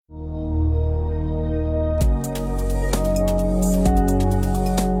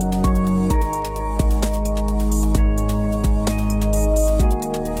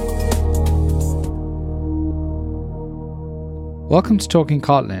Welcome to Talking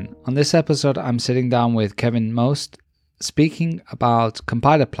Kotlin. On this episode, I'm sitting down with Kevin Most, speaking about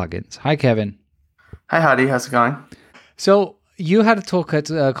compiler plugins. Hi, Kevin. Hi, Hadi. How's it going? So you had a talk at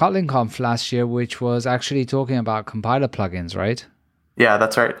KotlinConf last year, which was actually talking about compiler plugins, right? Yeah,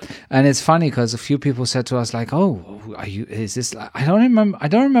 that's right. And it's funny because a few people said to us, like, "Oh, is this?" I don't remember. I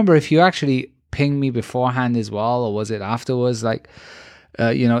don't remember if you actually pinged me beforehand as well, or was it afterwards? Like,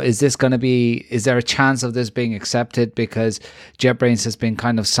 is this going to be, is there a chance of this being accepted? Because JetBrains has been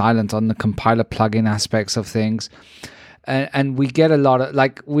kind of silent on the compiler plugin aspects of things. And we get a lot of,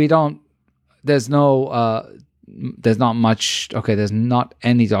 like, there's not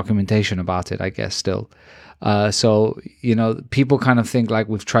any documentation about it, I guess, still. So, people kind of think like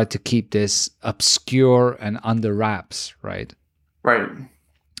we've tried to keep this obscure and under wraps, right? Right.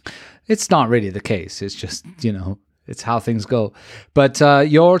 It's not really the case. It's just, it's how things go. But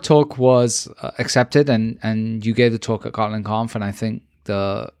your talk was accepted, and you gave the talk at KotlinConf, and I think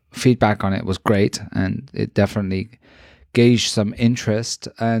the feedback on it was great, and it definitely gauged some interest.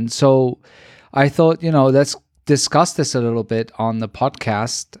 And so I thought, let's discuss this a little bit on the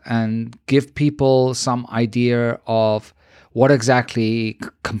podcast and give people some idea of what exactly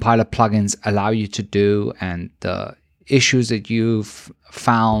compiler plugins allow you to do and the issues that you've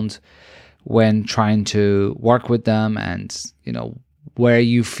found when trying to work with them, and where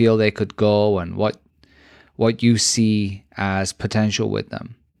you feel they could go and what you see as potential with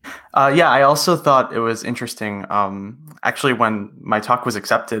them. I also thought it was interesting. Actually, when my talk was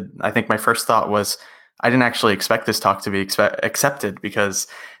accepted, I think my first thought was I didn't actually expect this talk to be accepted, because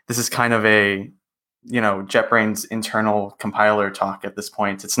this is kind of a JetBrains internal compiler talk at this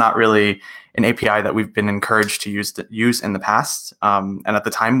point. It's not really an API that we've been encouraged to use in the past. And at the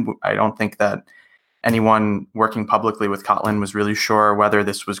time, I don't think that anyone working publicly with Kotlin was really sure whether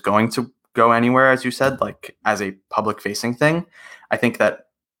this was going to go anywhere, as you said, like as a public facing thing. I think that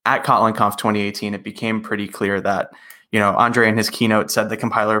at KotlinConf 2018, it became pretty clear that, Andre in his keynote said the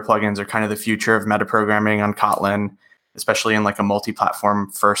compiler plugins are kind of the future of metaprogramming on Kotlin, especially in like a multi-platform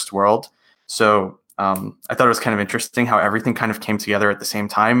first world. So I thought it was kind of interesting how everything kind of came together at the same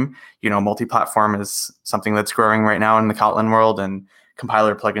time. Multi-platform is something that's growing right now in the Kotlin world, and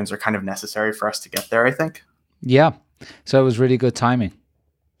compiler plugins are kind of necessary for us to get there, I think. Yeah. So it was really good timing.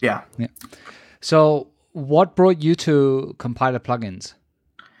 Yeah. So what brought you to compiler plugins?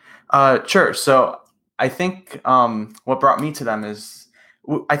 Sure. So I think what brought me to them is,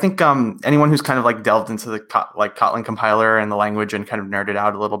 I think anyone who's kind of like delved into the Kotlin compiler and the language and kind of nerded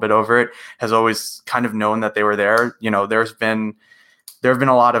out a little bit over it has always kind of known that they were there. There have been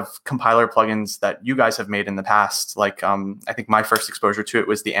a lot of compiler plugins that you guys have made in the past. Like I think my first exposure to it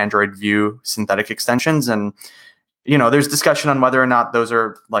was the Android View synthetic extensions, and there's discussion on whether or not those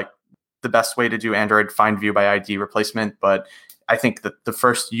are like the best way to do Android find view by ID replacement. But I think that the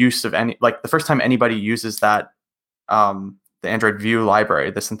first use of the first time anybody uses that, the Android View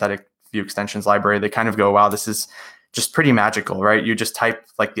library, the synthetic view extensions library, they kind of go, wow, this is just pretty magical, right? You just type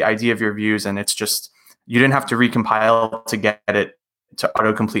like the ID of your views, and it's just, you didn't have to recompile to get it to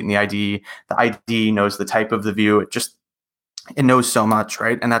autocomplete in the ID. The ID knows the type of the view. It knows so much,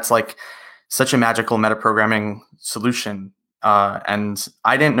 right? And that's like such a magical metaprogramming solution. And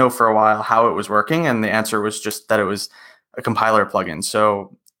I didn't know for a while how it was working. And the answer was just that it was a compiler plugin.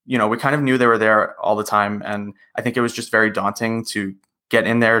 So, we kind of knew they were there all the time. And I think it was just very daunting to get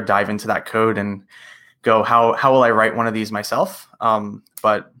in there, dive into that code and go, how will I write one of these myself?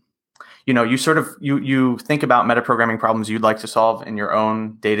 But you sort of, you think about metaprogramming problems you'd like to solve in your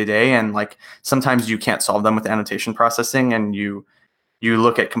own day-to-day. And like, sometimes you can't solve them with annotation processing, and you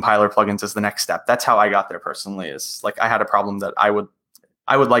look at compiler plugins as the next step. That's how I got there personally, is like, I had a problem that I would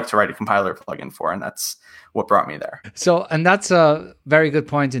like to write a compiler plugin for, and that's what brought me there. So, and that's a very good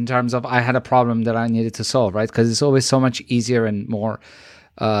point in terms of I had a problem that I needed to solve, right? Because it's always so much easier and more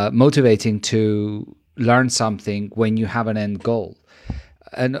motivating to learn something when you have an end goal.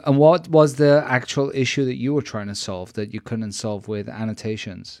 And what was the actual issue that you were trying to solve that you couldn't solve with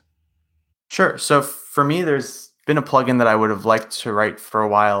annotations? Sure. So for me, there's been a plugin that I would have liked to write for a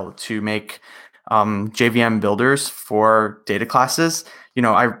while to make JVM builders for data classes.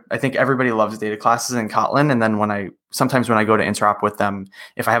 I think everybody loves data classes in Kotlin. And then sometimes when I go to interop with them,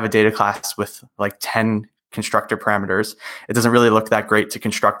 if I have a data class with like 10 constructor parameters, it doesn't really look that great to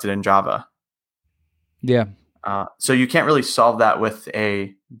construct it in Java. Yeah. So you can't really solve that with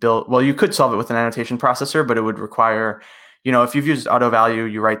a build. Well, you could solve it with an annotation processor, but it would require, if you've used AutoValue,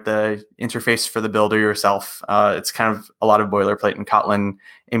 you write the interface for the builder yourself. It's kind of a lot of boilerplate, and Kotlin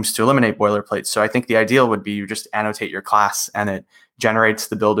aims to eliminate boilerplate. So I think the ideal would be you just annotate your class and it generates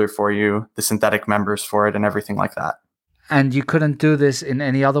the builder for you, the synthetic members for it, and everything like that. And you couldn't do this in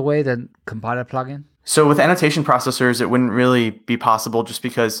any other way than compiler plugin? So with annotation processors, it wouldn't really be possible just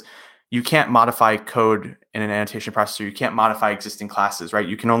because you can't modify code in an annotation processor. You can't modify existing classes, right?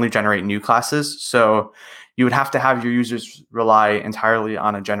 You can only generate new classes. So you would have to have your users rely entirely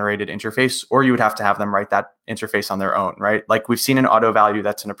on a generated interface, or you would have to have them write that interface on their own, right? Like we've seen in AutoValue,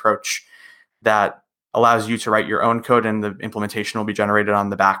 that's an approach that allows you to write your own code and the implementation will be generated on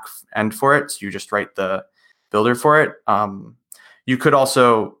the back end for it. So you just write the builder for it. You could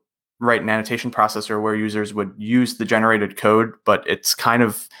also write an annotation processor where users would use the generated code, but it's kind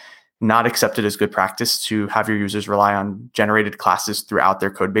of not accepted as good practice to have your users rely on generated classes throughout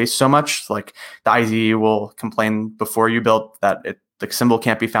their code base so much. Like the IDE will complain before you built that the symbol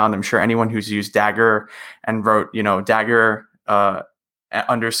can't be found. I'm sure anyone who's used Dagger and wrote, Dagger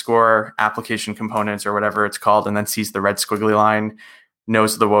underscore application components or whatever it's called, and then sees the red squiggly line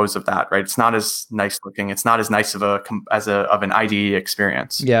knows the woes of that, right? It's not as nice looking. It's not as nice of an IDE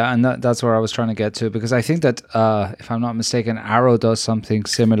experience. Yeah, and that's where I was trying to get to, because I think that if I'm not mistaken, Arrow does something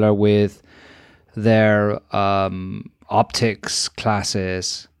similar with their optics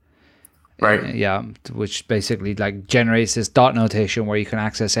classes, right? Yeah, which basically like generates this dot notation where you can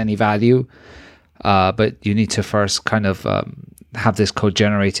access any value, but you need to first kind of have this code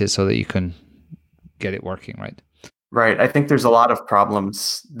generated so that you can get it working, right? Right. I think there's a lot of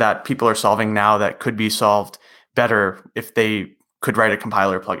problems that people are solving now that could be solved better if they could write a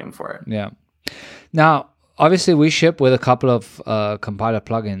compiler plugin for it. Yeah. Now, obviously, we ship with a couple of compiler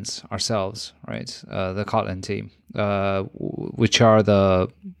plugins ourselves, right? The Kotlin team, which are the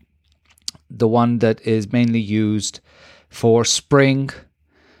one that is mainly used for Spring,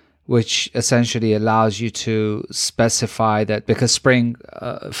 which essentially allows you to specify that, because Spring,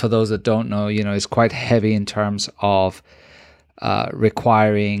 for those that don't know, is quite heavy in terms of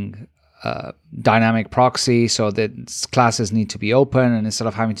requiring dynamic proxy, so that classes need to be open, and instead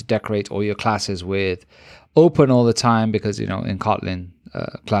of having to decorate all your classes with open all the time, because in Kotlin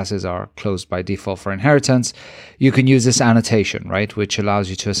classes are closed by default for inheritance, you can use this annotation, right, which allows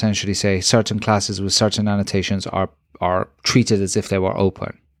you to essentially say certain classes with certain annotations are treated as if they were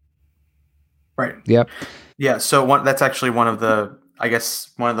open. Right. Yep. Yeah. So that's actually one of the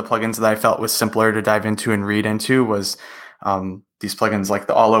plugins that I felt was simpler to dive into and read into was these plugins like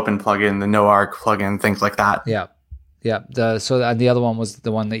the All Open plugin, the NoArg plugin, things like that. Yeah. Yeah. And the other one was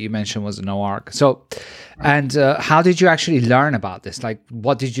the one that you mentioned was NoArg. So, and how did you actually learn about this? Like,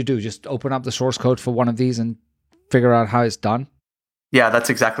 what did you do? Just open up the source code for one of these and figure out how it's done? Yeah,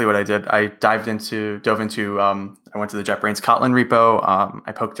 that's exactly what I did. I dove into. I went to the JetBrains Kotlin repo.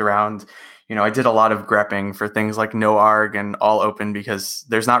 I poked around. I did a lot of grepping for things like NoArg and All Open because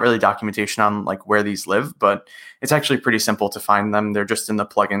there's not really documentation on like where these live, but it's actually pretty simple to find them. They're just in the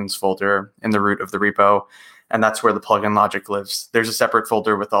plugins folder in the root of the repo, and that's where the plugin logic lives. There's a separate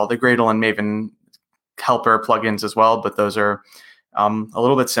folder with all the Gradle and Maven helper plugins as well, but those are a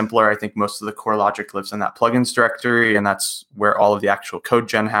little bit simpler. I think most of the core logic lives in that plugins directory, and that's where all of the actual code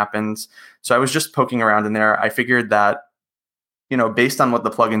gen happens. So I was just poking around in there. I figured that, based on what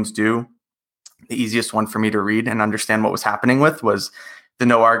the plugins do, the easiest one for me to read and understand what was happening with was the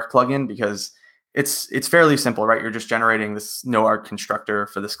NoArg plugin, because it's fairly simple, right? You're just generating this NoArg constructor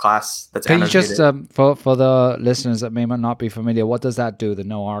for this class that's annotated. Can you just, for the listeners that may not be familiar, what does that do, the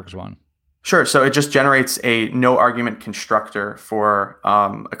NoArgs one? Sure. So it just generates a no argument constructor for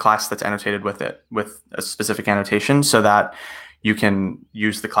a class that's annotated with it, with a specific annotation, so that you can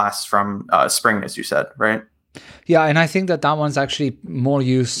use the class from Spring, as you said, right? Yeah, and I think that one's actually more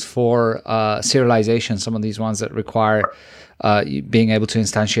used for serialization. Some of these ones that require being able to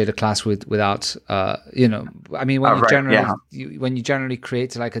instantiate a class without, when you generally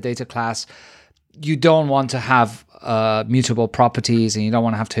create like a data class, you don't want to have mutable properties, and you don't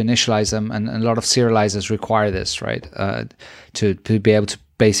want to have to initialize them. And a lot of serializers require this, right? To be able to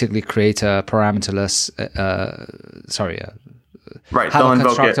basically create a parameterless, right? They'll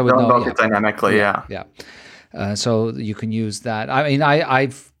invoke it dynamically. Yeah. So you can use that. I mean,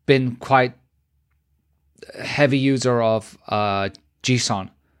 I've been quite a heavy user of JSON,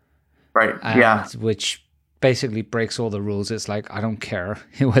 right? Which basically breaks all the rules. It's like, I don't care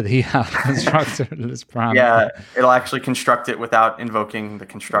whether you have constructorless parameter. Yeah, it'll actually construct it without invoking the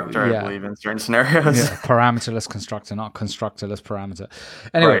constructor, I believe, in certain scenarios. Yeah, parameterless constructor, not constructorless parameter.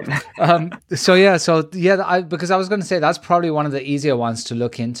 Anyway, right. Because I was going to say that's probably one of the easier ones to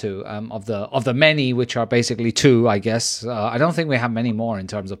look into of the many, which are basically two, I guess. I don't think we have many more in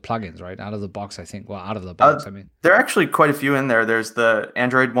terms of plugins, right? Out of the box, I think. Well, out of the box, I mean. There are actually quite a few in there. There's the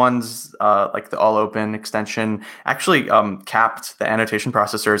Android ones, like the All Open extension extension actually capped the annotation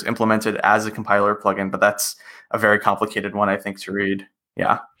processors implemented as a compiler plugin, but that's a very complicated one, I think, to read.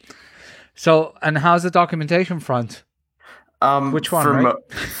 Yeah. So, and how's the documentation front? Which one, right?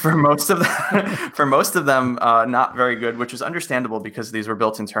 For most of them, not very good, which is understandable because these were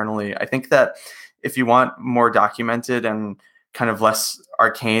built internally. I think that if you want more documented and kind of less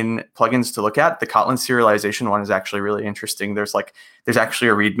arcane plugins to look at, the Kotlin serialization one is actually really interesting. There's actually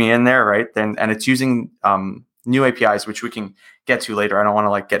a README in there, right? And it's using new APIs, which we can get to later. I don't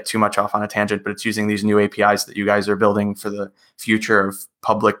want to get too much off on a tangent, but it's using these new APIs that you guys are building for the future of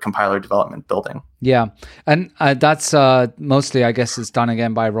public compiler development building. Yeah. And that's mostly, I guess, it's done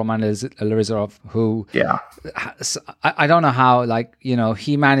again by Roman Larizarov, who, I don't know how,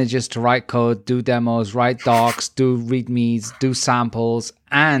 he manages to write code, do demos, write docs, do READMEs, do samples,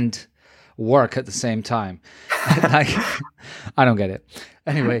 and work at the same time. I don't get it.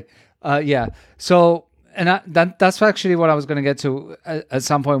 Anyway, yeah. So, and that's actually what I was going to get to. At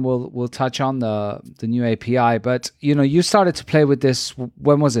some point, we'll touch on the new API. But you started to play with this.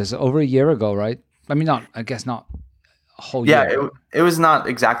 When was this? Over a year ago, right? I mean, not a whole year. Yeah, it was not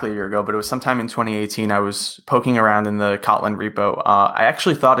exactly a year ago, but it was sometime in 2018. I was poking around in the Kotlin repo. I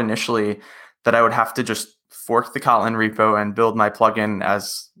actually thought initially that I would have to just fork the Kotlin repo and build my plugin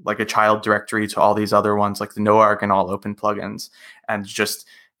as a child directory to all these other ones, like the NoArg and all open plugins, and just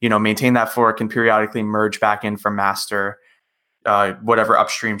maintain that fork and periodically merge back in from master whatever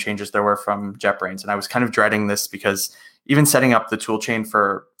upstream changes there were from JetBrains. And I was kind of dreading this because even setting up the toolchain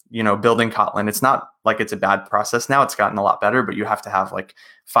for, building Kotlin, it's not like it's a bad process now. It's gotten a lot better, but you have to have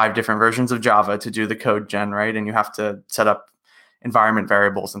 5 different versions of Java to do the code gen, right? And you have to set up environment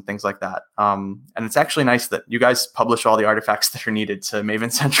variables and things like that. And it's actually nice that you guys publish all the artifacts that are needed to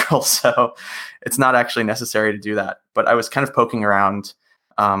Maven Central. So it's not actually necessary to do that. But I was kind of poking around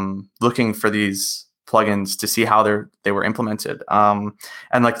looking for these plugins to see how they were implemented. And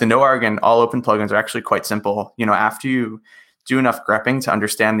the NoArg and all open plugins are actually quite simple. After you do enough grepping to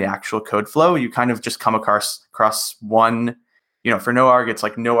understand the actual code flow, you kind of just come across one, for NoArg, it's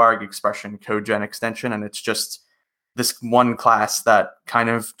NoArg expression code gen extension. And it's just this one class that kind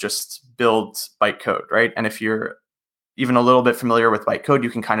of just builds bytecode, right? And if you're even a little bit familiar with bytecode, you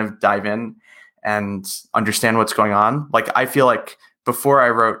can kind of dive in and understand what's going on. I feel like before I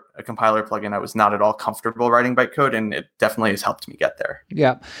wrote a compiler plugin, I was not at all comfortable writing bytecode, and it definitely has helped me get there.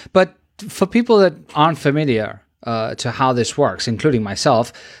 Yeah, but for people that aren't familiar to how this works, including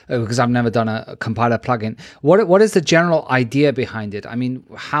myself, because I've never done a compiler plugin, what is the general idea behind it? I mean,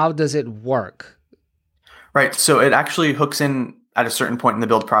 how does it work? Right, so it actually hooks in at a certain point in the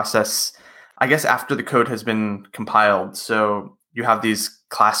build process, I guess after the code has been compiled. So you have these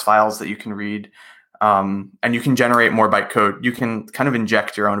class files that you can read. And you can generate more bytecode. You can kind of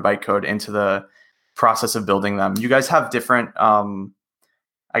inject your own bytecode into the process of building them. You guys have different,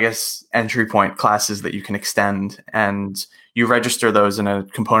 entry point classes that you can extend, and you register those in a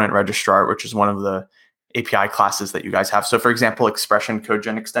component registrar, which is one of the API classes that you guys have. So, for example, expression code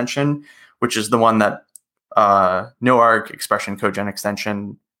gen extension, which is the one that NoArg expression code gen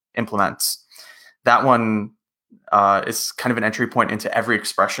extension implements. That one is kind of an entry point into every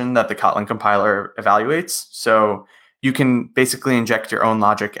expression that the Kotlin compiler evaluates. So you can basically inject your own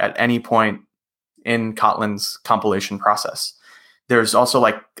logic at any point in Kotlin's compilation process. There's also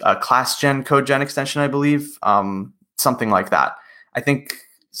a class gen code gen extension, I believe, something like that. I think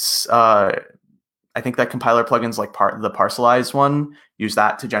that compiler plugins the Parcelize one use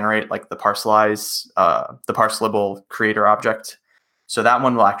that to generate the Parcelize, the parcelable creator object. So that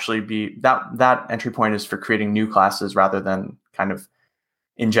one will actually be that entry point is for creating new classes rather than kind of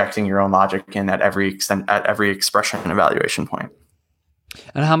injecting your own logic in at every expression evaluation point.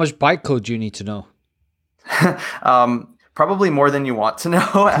 And how much bytecode do you need to know? Probably more than you want to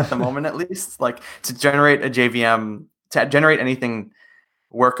know at the moment, at least. To generate a JVM, to generate anything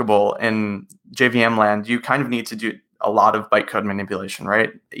workable in JVM land, you kind of need to do a lot of bytecode manipulation,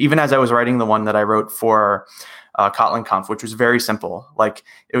 right? Even as I was writing the one that I wrote for Kotlin Conf, which was very simple.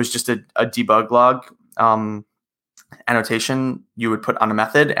 It was just a debug log annotation you would put on a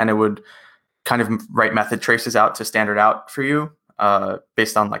method, and it would kind of write method traces out to standard out for you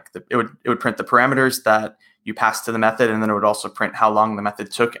based on it would print the parameters that you passed to the method, and then it would also print how long the method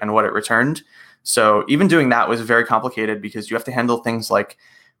took and what it returned. So even doing that was very complicated because you have to handle things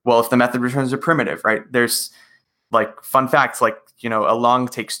if the method returns a primitive, right? There's fun facts a long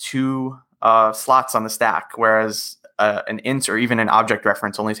takes 2 slots on the stack, whereas an int or even an object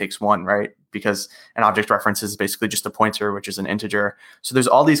reference only takes 1, right? Because an object reference is basically just a pointer, which is an integer. So there's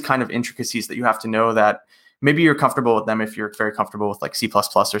all these kind of intricacies that you have to know that maybe you're comfortable with them if you're very comfortable with like C++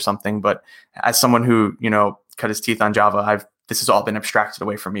 or something. But as someone who, cut his teeth on Java, this has all been abstracted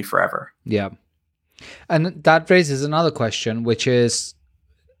away from me forever. Yeah. And that raises another question, which is,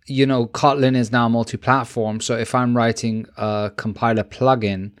 Kotlin is now multi-platform. So if I'm writing a compiler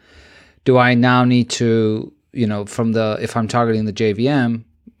plugin, do I now need to, if I'm targeting the JVM,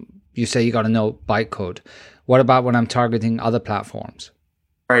 you say you got to know bytecode. What about when I'm targeting other platforms?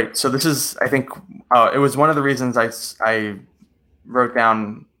 Right. So this is, I think, it was one of the reasons I wrote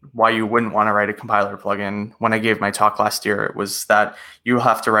down why you wouldn't want to write a compiler plugin when I gave my talk last year. It was that you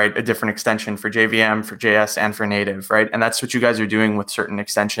have to write a different extension for JVM, for JS, and for native, right? And that's what you guys are doing with certain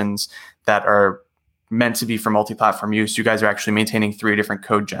extensions that are meant to be for multi-platform use. You guys are actually maintaining 3 different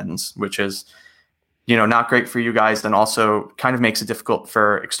code gens, which is, not great for you guys, and also kind of makes it difficult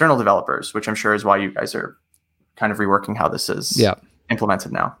for external developers, which I'm sure is why you guys are kind of reworking how this is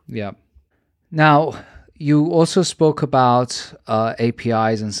implemented now. Yeah. Now, you also spoke about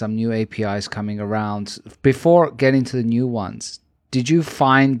APIs and some new APIs coming around. Before getting to the new ones, did you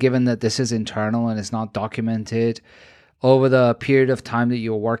find, given that this is internal and it's not documented, over the period of time that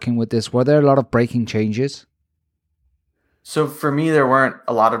you were working with this, were there a lot of breaking changes? So for me, there weren't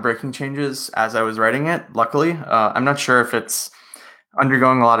a lot of breaking changes as I was writing it, luckily. I'm not sure if it's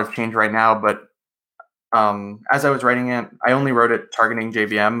undergoing a lot of change right now, but as I was writing it, I only wrote it targeting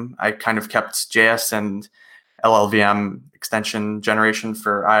JVM. I kind of kept JS and LLVM extension generation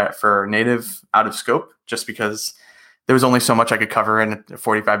for native out of scope, just because there was only so much I could cover in a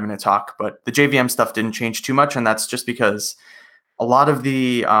 45-minute talk. But the JVM stuff didn't change too much, and that's just because a lot of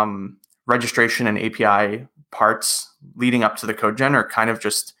the registration and API parts leading up to the code gen are kind of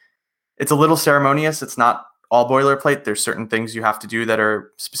just, it's a little ceremonious. It's not all boilerplate. There's certain things you have to do that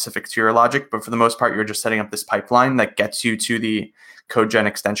are specific to your logic, but for the most part, you're just setting up this pipeline that gets you to the code gen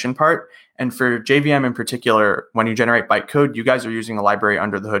extension part. And for JVM in particular, when you generate bytecode, you guys are using a library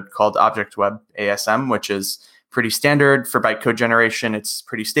under the hood called ObjectWeb ASM, which is pretty standard for bytecode generation. It's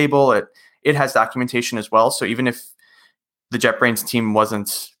pretty stable. It has documentation as well. So even if the JetBrains team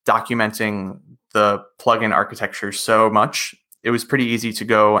wasn't documenting the plugin architecture so much, it was pretty easy to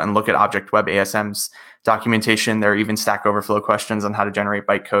go and look at ObjectWeb ASM's documentation. There are even Stack Overflow questions on how to generate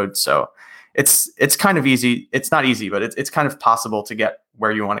bytecode. So it's kind of easy. It's not easy, but it's kind of possible to get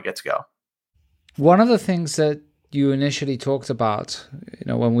where you want to get to go. One of the things that you initially talked about,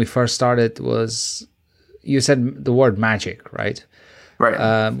 when we first started, was you said the word magic, right?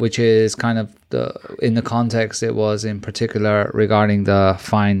 Right. Which is kind of in the context, it was in particular regarding the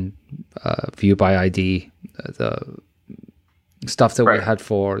find view by ID, the stuff that we had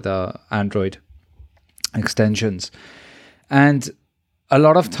for the Android extensions. And a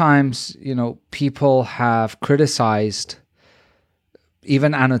lot of times, people have criticized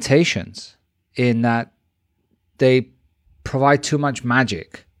even annotations in that they provide too much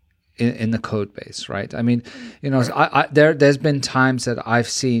magic in the code base, right? I mean, there's been times that I've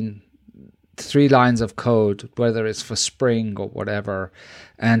seen 3 lines of code, whether it's for Spring or whatever,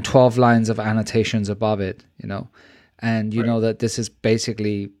 and 12 lines of annotations above it, and you know that this is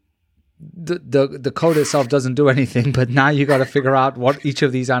basically the code itself doesn't do anything, but now you got to figure out what each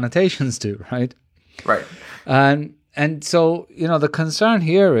of these annotations do, right? Right. And so, the concern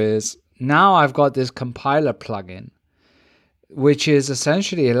here is now I've got this compiler plugin, which is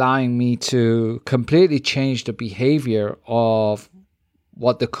essentially allowing me to completely change the behavior of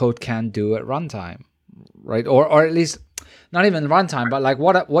what the code can do at runtime, right? Or at least not even runtime, but like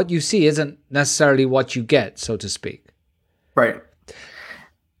what you see isn't necessarily what you get, so to speak. Right.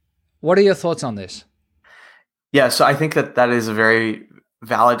 What are your thoughts on this? Yeah, so I think that is a very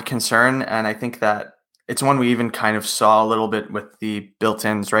valid concern, and I think that it's one we even kind of saw a little bit with the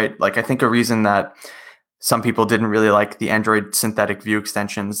built-ins, right? Like, I think a reason that some people didn't really like the Android synthetic view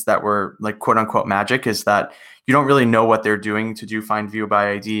extensions that were like quote unquote magic is that you don't really know what they're doing to do find view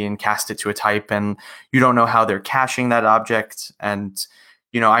by ID and cast it to a type, and you don't know how they're caching that object. And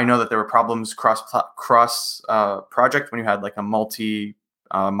I know that there were problems cross project when you had like a multi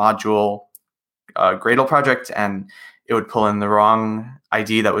module Gradle project, and it would pull in the wrong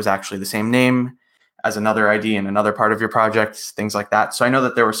ID that was actually the same name as another ID in another part of your project, things like that. So I know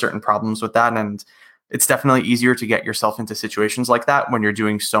that there were certain problems with that, and it's definitely easier to get yourself into situations like that when you're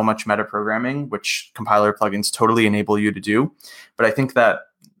doing so much metaprogramming, which compiler plugins totally enable you to do. But I think that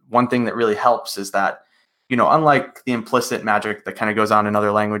one thing that really helps is that, unlike the implicit magic that kind of goes on in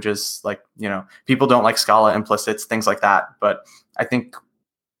other languages, like, people don't like Scala implicits, things like that. But I think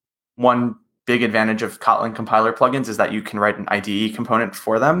one big advantage of Kotlin compiler plugins is that you can write an IDE component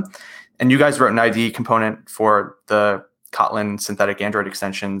for them. And you guys wrote an IDE component for the Kotlin synthetic Android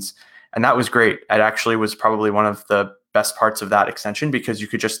extensions. And that was great. It actually was probably one of the best parts of that extension, because you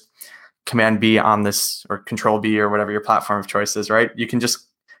could just Command B on this, or Control B, or whatever your platform of choice is, right? You can just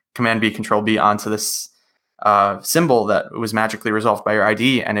Command B, Control B onto this symbol that was magically resolved by your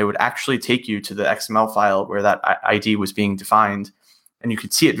ID, and it would actually take you to the XML file where that ID was being defined, and you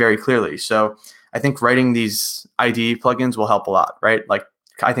could see it very clearly. So I think writing these IDE plugins will help a lot, right? Like,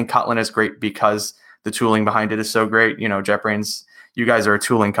 I think Kotlin is great because the tooling behind it is so great. JetBrains, you guys are a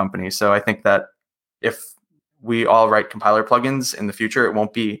tooling company. So I think that if we all write compiler plugins in the future, it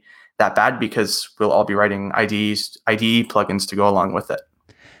won't be that bad, because we'll all be writing IDE plugins to go along with it.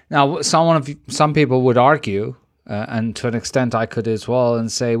 Now, some people would argue, and to an extent I could as well,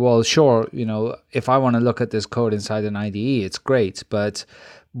 and say, well, sure, if I want to look at this code inside an IDE, it's great. But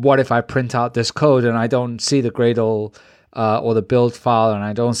what if I print out this code and I don't see the Gradle or the build file, and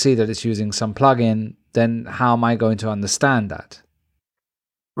I don't see that it's using some plugin? Then how am I going to understand that?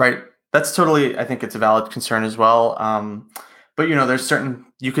 Right. That's totally, I think it's a valid concern as well. But there's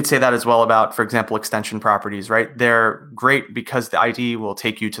you could say that as well about, for example, extension properties, right? They're great because the IDE will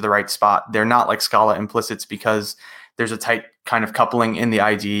take you to the right spot. They're not like Scala implicits, because there's a tight kind of coupling in the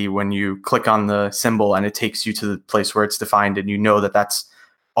IDE when you click on the symbol and it takes you to the place where it's defined, and that that's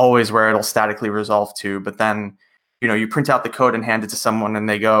always where it'll statically resolve to. But then, you print out the code and hand it to someone and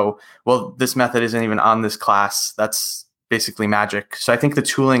they go, well, this method isn't even on this class. That's basically magic. So I think the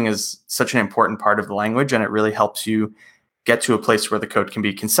tooling is such an important part of the language, and it really helps you get to a place where the code can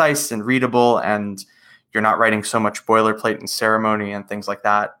be concise and readable, and you're not writing so much boilerplate and ceremony and things like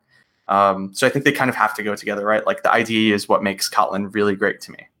that. So I think they kind of have to go together, right? Like, the IDE is what makes Kotlin really great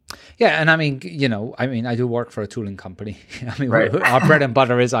to me. Yeah, and I mean, I do work for a tooling company. Right. Our bread and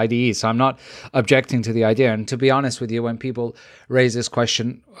butter is IDE, so I'm not objecting to the idea. And to be honest with you, when people raise this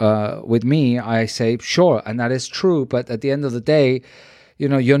question with me, I say, sure, and that is true. But at the end of the day,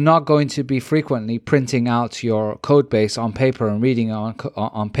 you're not going to be frequently printing out your code base on paper and reading it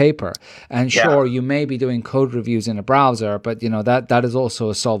on paper. And sure, you may be doing code reviews in a browser, but that is also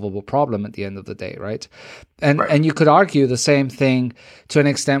a solvable problem at the end of the day, right? And you could argue the same thing to an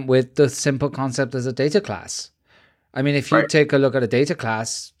extent with the simple concept as a data class. I mean, if you take a look at a data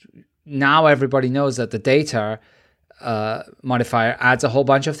class, now everybody knows that the data modifier adds a whole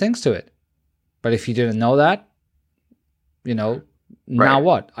bunch of things to it. But if you didn't know that, now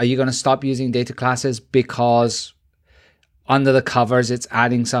what? Are you going to stop using data classes because under the covers it's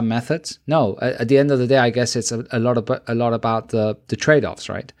adding some methods? No. At the end of the day, I guess it's a lot about the trade-offs,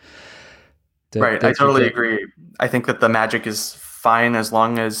 right? I totally agree. I think that the magic is fine as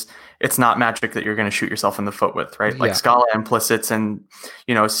long as it's not magic that you're going to shoot yourself in the foot with, right? Like Scala implicits and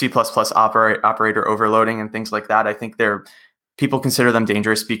C++ operator overloading and things like that. I think people consider them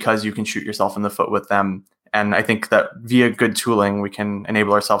dangerous because you can shoot yourself in the foot with them. And I think that via good tooling, we can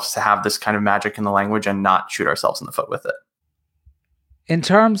enable ourselves to have this kind of magic in the language and not shoot ourselves in the foot with it. In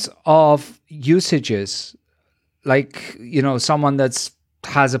terms of usages, like, someone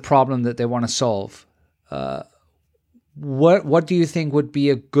has a problem that they want to solve, what do you think would be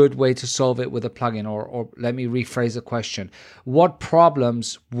a good way to solve it with a plugin? Or let me rephrase the question. What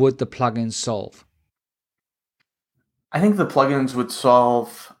problems would the plugin solve? I think the plugins would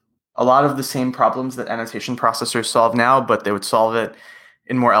solve a lot of the same problems that annotation processors solve now, but they would solve it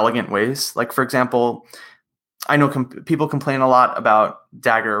in more elegant ways. Like, for example, I know people complain a lot about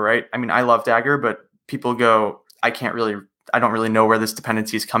Dagger, right? I mean, I love Dagger, but people go, I don't really know where this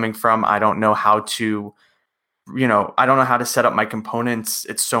dependency is coming from. I don't know how to, I don't know how to set up my components.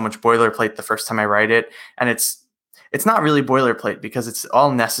 It's so much boilerplate the first time I write it. And it's not really boilerplate because it's all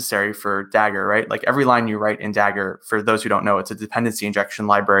necessary for Dagger, right? Like, every line you write in Dagger, for those who don't know, it's a dependency injection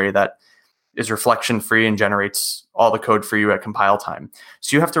library that is reflection free and generates all the code for you at compile time.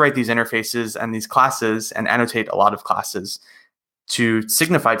 So you have to write these interfaces and these classes and annotate a lot of classes to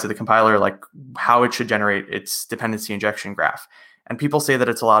signify to the compiler like how it should generate its dependency injection graph. And people say that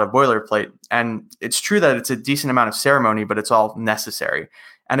it's a lot of boilerplate, and it's true that it's a decent amount of ceremony, but it's all necessary.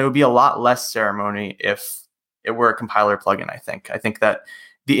 And it would be a lot less ceremony if it were a compiler plugin. I think that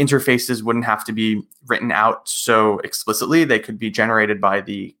the interfaces wouldn't have to be written out so explicitly. They could be generated by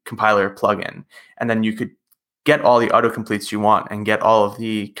the compiler plugin. And then you could get all the autocompletes you want and get all of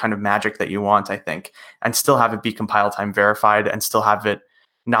the kind of magic that you want, I think, and still have it be compile time verified and still have it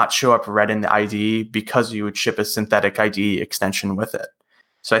not show up red in the IDE because you would ship a synthetic IDE extension with it.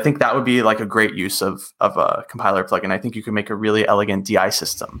 So I think that would be like a great use of a compiler plugin. I think you could make a really elegant DI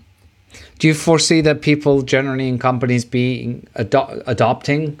system. Do you foresee that people generally in companies being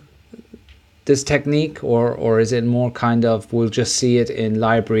adopting this technique, or is it more kind of we'll just see it in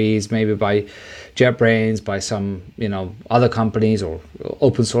libraries, maybe by JetBrains, by some other companies or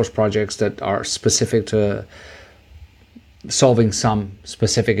open source projects that are specific to solving some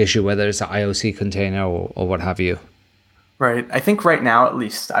specific issue, whether it's an IOC container or what have you? Right. I think right now, at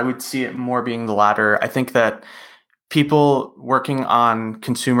least, I would see it more being the latter. I think that people working on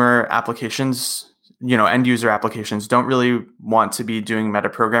consumer applications, end user applications, don't really want to be doing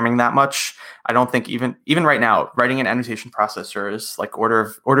metaprogramming that much. I don't think even right now, writing an annotation processor is like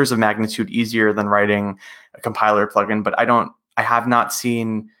orders of magnitude easier than writing a compiler plugin. But I have not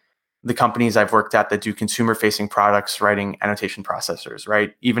seen the companies I've worked at that do consumer facing products writing annotation processors,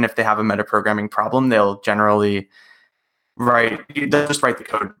 right? Even if they have a metaprogramming problem, they'll generally they'll just write the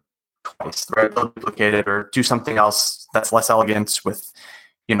code twice, right? They'll duplicate it or do something else that's less elegant with,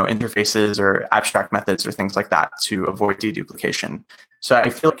 interfaces or abstract methods or things like that to avoid deduplication. So I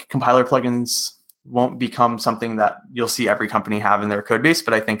feel like compiler plugins won't become something that you'll see every company have in their code base,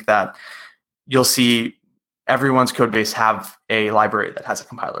 but I think that you'll see everyone's code base have a library that has a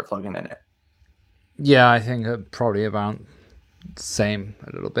compiler plugin in it. Yeah, I think probably about the same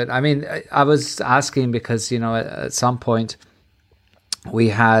a little bit. I mean, I was asking because, at some point we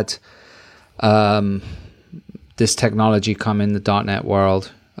had this technology come in the .NET world,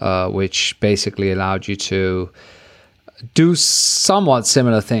 which basically allowed you to do somewhat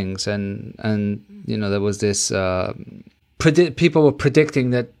similar things. And there was this, people were predicting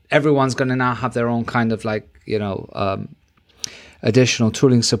that everyone's going to now have their own kind of additional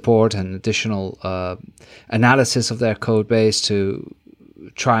tooling support and additional analysis of their code base to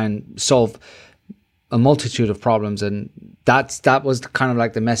try and solve a multitude of problems. And that was kind of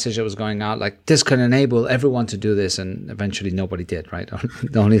like the message that was going out, like this can enable everyone to do this. And eventually nobody did, right?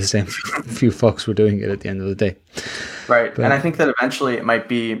 Only the same few folks were doing it at the end of the day. Right. And I think that eventually it might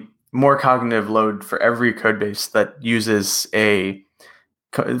be more cognitive load for every code base that uses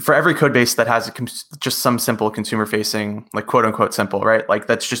for every code base that has just some simple consumer facing, like quote unquote simple, right? Like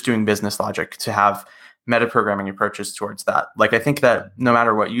that's just doing business logic, to have metaprogramming approaches towards that. Like I think that no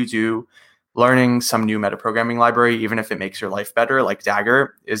matter what you do, learning some new metaprogramming library, even if it makes your life better, like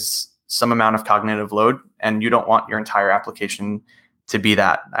Dagger, is some amount of cognitive load. And you don't want your entire application to be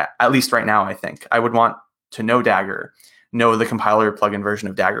that. At least right now, I think I would want to know Dagger, know the compiler plugin version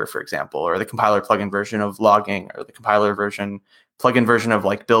of Dagger, for example, or the compiler plugin version of logging, or the compiler plugin version of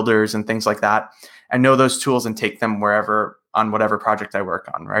like builders and things like that, and know those tools and take them wherever on whatever project I work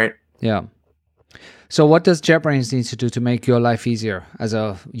on, right? Yeah. So what does JetBrains need to do to make your life easier as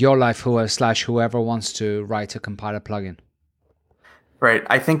your life whoever wants to write a compiler plugin? Right.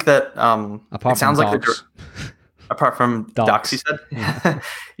 I think that apart from docs. Apart from docs, you said? Yeah.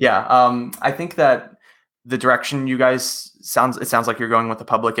 Yeah. I think that the direction you guys sounds like you're going with the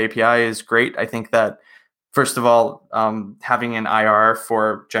public API is great. I think that first of all, having an IR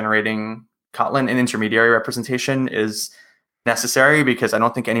for generating Kotlin and intermediary representation is necessary, because I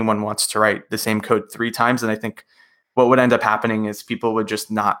don't think anyone wants to write the same code 3 times. And I think what would end up happening is people would just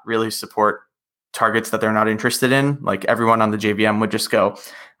not really support targets that they're not interested in. Like everyone on the JVM would just go,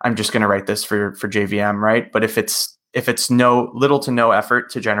 I'm just going to write this for JVM, right? But if it's little to no effort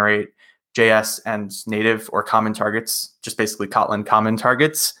to generate JS and native or common targets, just basically Kotlin common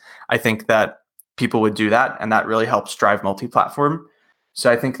targets, I think that people would do that, and that really helps drive multi-platform. So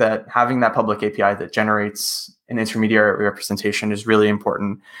I think that having that public API that generates an intermediary representation is really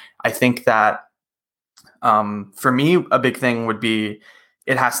important. I think that for me, a big thing would be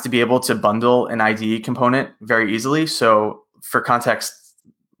it has to be able to bundle an IDE component very easily. So for context,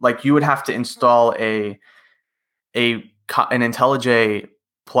 like you would have to install an IntelliJ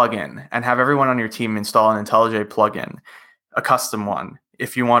plugin and have everyone on your team install an IntelliJ plugin, a custom one,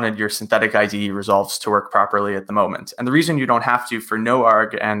 if you wanted your synthetic IDE resolves to work properly at the moment. And the reason you don't have to for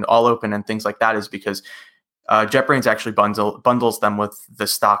NoArg and all open and things like that is because JetBrains actually bundles them with the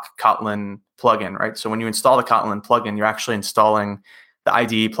stock Kotlin plugin, right? So when you install the Kotlin plugin, you're actually installing the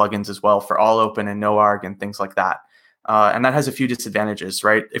IDE plugins as well for all open and NoArg and things like that. And that has a few disadvantages,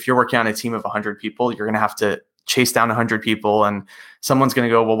 right? If you're working on a team of 100 people, you're going to have to chase down 100 people, and someone's going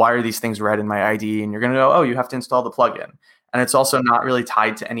to go, well, why are these things red in my IDE? And you're going to go, oh, you have to install the plugin. And it's also not really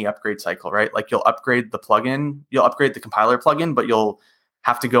tied to any upgrade cycle, right? Like you'll upgrade the compiler plugin, but you'll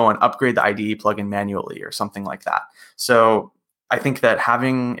have to go and upgrade the IDE plugin manually or something like that. So I think that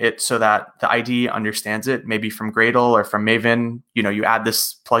having it so that the IDE understands it, maybe from Gradle or from Maven, you add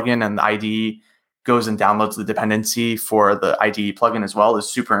this plugin and the IDE goes and downloads the dependency for the IDE plugin as well, is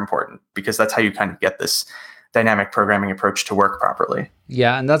super important, because that's how you kind of get this dynamic programming approach to work properly.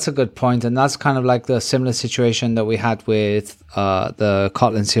 Yeah, and that's a good point. And that's kind of like the similar situation that we had with the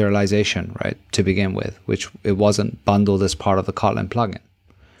Kotlin serialization, right, to begin with, which it wasn't bundled as part of the Kotlin plugin.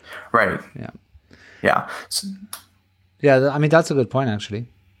 Right. Yeah. Yeah. Yeah, I mean, that's a good point, actually.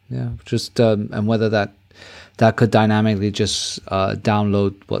 Yeah, just and whether that could dynamically just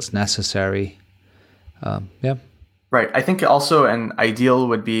download what's necessary. Yeah. Right. I think also an ideal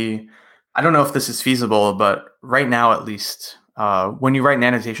would be, I don't know if this is feasible, but right now at least, when you write an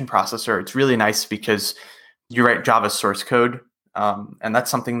annotation processor, it's really nice because you write Java source code, and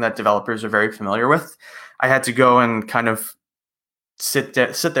that's something that developers are very familiar with. I had to go and kind of sit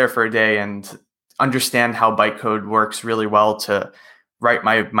there for a day and understand how bytecode works really well to write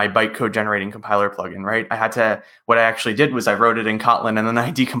my bytecode generating compiler plugin, right? What I actually did was I wrote it in Kotlin and then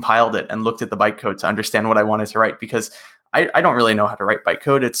I decompiled it and looked at the bytecode to understand what I wanted to write, because I don't really know how to write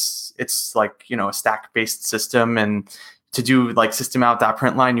bytecode. It's like, a stack-based system, and to do like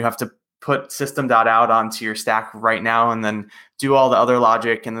system.out.println, you have to put system.out onto your stack right now and then do all the other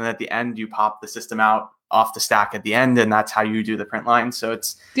logic, and then at the end you pop the system out off the stack at the end, and that's how you do the print line. So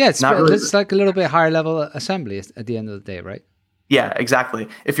it's like a little bit higher level assembly at the end of the day, right? Yeah, exactly.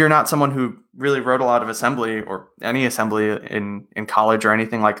 If you're not someone who really wrote a lot of assembly or any assembly in college or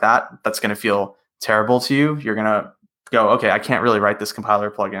anything like that, that's going to feel terrible to you. You're going to go, okay, I can't really write this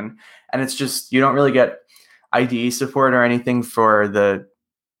compiler plugin. And it's just, you don't really get IDE support or anything for the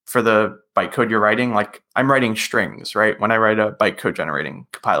bytecode you're writing. Like, I'm writing strings, right, when I write a bytecode generating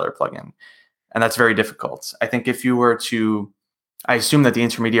compiler plugin. And that's very difficult. I think if you were to, I assume that the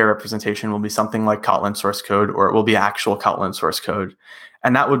intermediate representation will be something like Kotlin source code, or it will be actual Kotlin source code.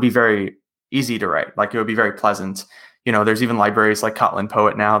 And that would be very easy to write. Like, it would be very pleasant. There's even libraries like Kotlin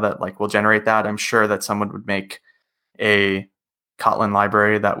Poet now that like will generate that. I'm sure that someone would make a Kotlin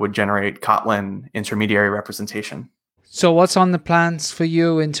library that would generate Kotlin intermediary representation. So what's on the plans for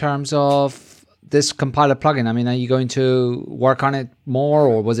you in terms of this compiler plugin? I mean, are you going to work on it more,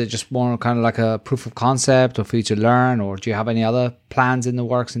 or was it just more kind of like a proof of concept or for you to learn, or do you have any other plans in the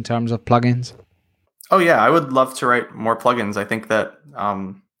works in terms of plugins? Oh yeah, I would love to write more plugins. I think that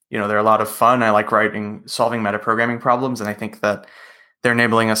they're a lot of fun. I like solving metaprogramming problems, and I think that they're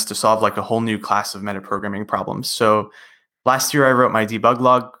enabling us to solve like a whole new class of metaprogramming problems. So last year I wrote my debug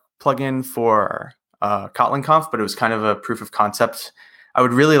log plugin for Kotlin Conf, but it was kind of a proof of concept. I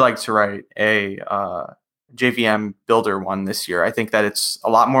would really like to write a JVM builder one this year. I think that it's a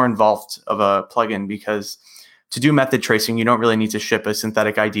lot more involved of a plugin, because to do method tracing, you don't really need to ship a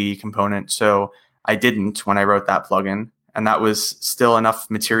synthetic IDE component. So I didn't when I wrote that plugin, and that was still enough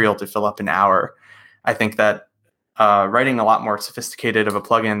material to fill up an hour. I think that writing a lot more sophisticated of a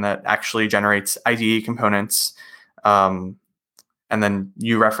plugin that actually generates IDE components, and then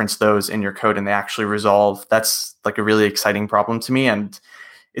you reference those in your code and they actually resolve, that's like a really exciting problem to me. And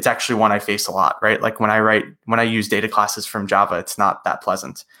it's actually one I face a lot, right? Like when I use data classes from Java, it's not that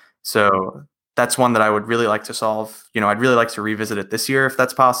pleasant. So that's one that I would really like to solve. I'd really like to revisit it this year if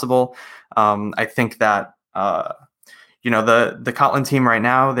that's possible. I think that, the Kotlin team right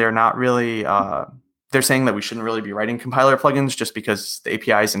now, they're not really, they're saying that we shouldn't really be writing compiler plugins just because the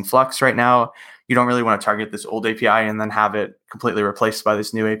API is in flux right now. You don't really want to target this old API and then have it completely replaced by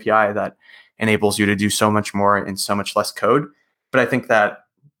this new API that enables you to do so much more in so much less code. But I think that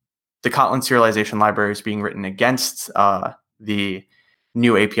the Kotlin serialization library is being written against the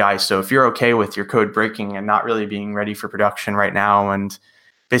new API. So if you're okay with your code breaking and not really being ready for production right now, and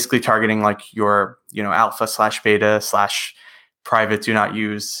basically targeting like your alpha/beta/private do not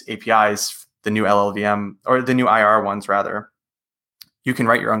use APIs, the new LLVM or the new IR ones rather, you can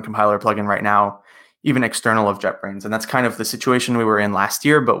write your own compiler plugin right now, even external of JetBrains. And that's kind of the situation we were in last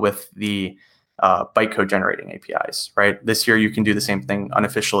year, but with the bytecode generating APIs, right? This year, you can do the same thing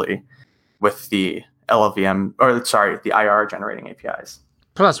unofficially with the the IR generating APIs.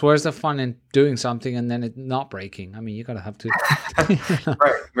 Plus, where's the fun in doing something and then it not breaking? I mean, you got to have to.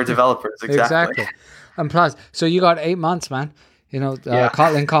 Right. We're developers. Exactly. And plus, so you got 8 months, man.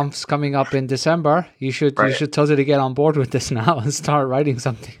 Kotlin Conf's coming up in December. You should totally get on board with this now and start writing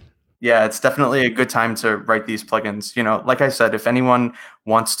something. Yeah, it's definitely a good time to write these plugins. Like I said, if anyone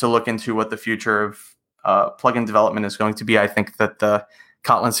wants to look into what the future of plugin development is going to be, I think that the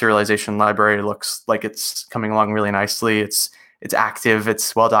Kotlin serialization library looks like it's coming along really nicely. It's active.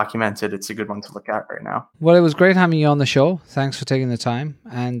 It's well documented. It's a good one to look at right now. Well, it was great having you on the show. Thanks for taking the time,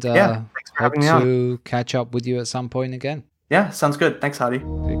 and thanks for having me on. Hope to catch up with you at some point again. Yeah, sounds good. Thanks, Hadi.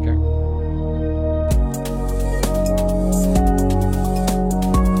 Take care.